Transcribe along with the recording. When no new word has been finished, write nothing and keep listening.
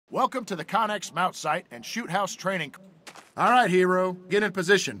Welcome to the Connex Mount Site and Shoot House Training. All right, hero, get in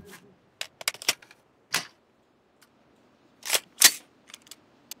position.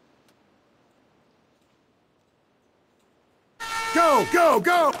 Go, go,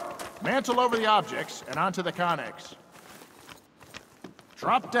 go! Mantle over the objects and onto the Connex.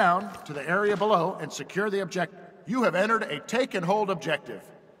 Drop down to the area below and secure the objective. You have entered a take and hold objective.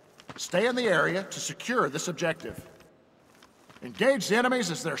 Stay in the area to secure this objective. Engage the enemies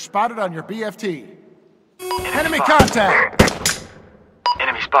as they're spotted on your BFT. Enemy contact!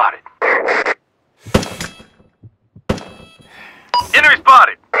 Enemy spotted. Enemy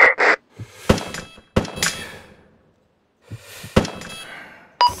spotted!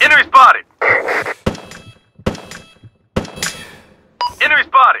 Enemy spotted! Enemy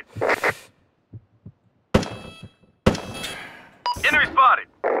spotted! Enemy spotted!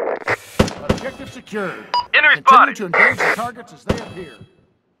 Objective secured. Enemy Continue spotted! to engage the targets as they appear.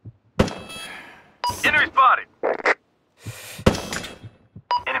 Enemy spotted!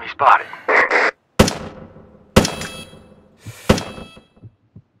 Enemy spotted!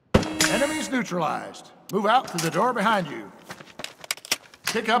 Enemies neutralized. Move out through the door behind you.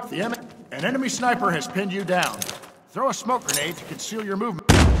 Pick up the enemy. An enemy sniper has pinned you down. Throw a smoke grenade to conceal your movement.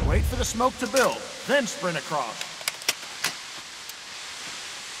 Wait for the smoke to build, then sprint across.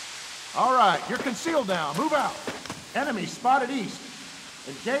 All right, you're concealed now. Move out. Enemies spotted east.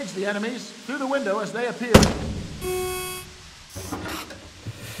 Engage the enemies through the window as they appear. The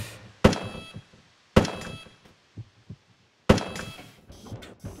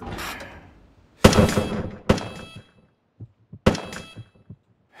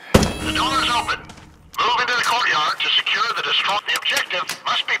door is open. Move into the courtyard to secure the destroy. The objective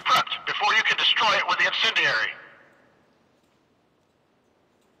must be prepped before you can destroy it with the incendiary.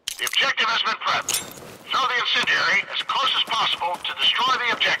 The objective has been prepped. Throw the incendiary as close as possible to destroy the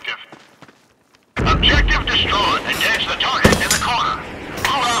objective. Objective destroyed. Engage the target in the corner.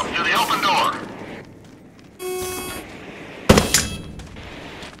 Move out through the open door.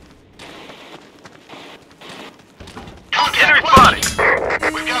 Contact Enemy west.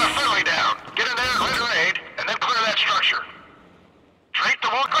 We've got a friendly down. Get in there, lay grenade, and then clear that structure. Treat the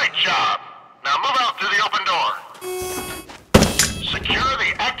wall. Great job. Now move out through the open door. Secure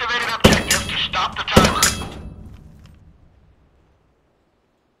the activated objective to stop the timer.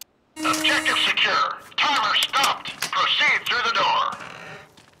 Objective secure. Timer stopped. Proceed through the door.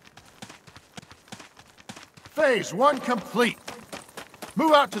 Phase 1 complete.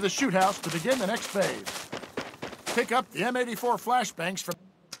 Move out to the shoot house to begin the next phase. Pick up the M84 flashbangs from...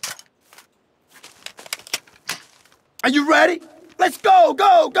 Are you ready? Let's go,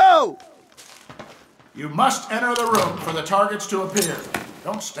 go, go! You must enter the room for the targets to appear.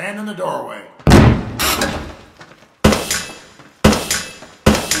 Don't stand in the doorway.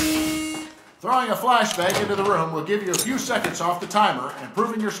 Throwing a flashbang into the room will give you a few seconds off the timer,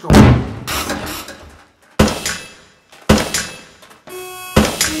 improving your score.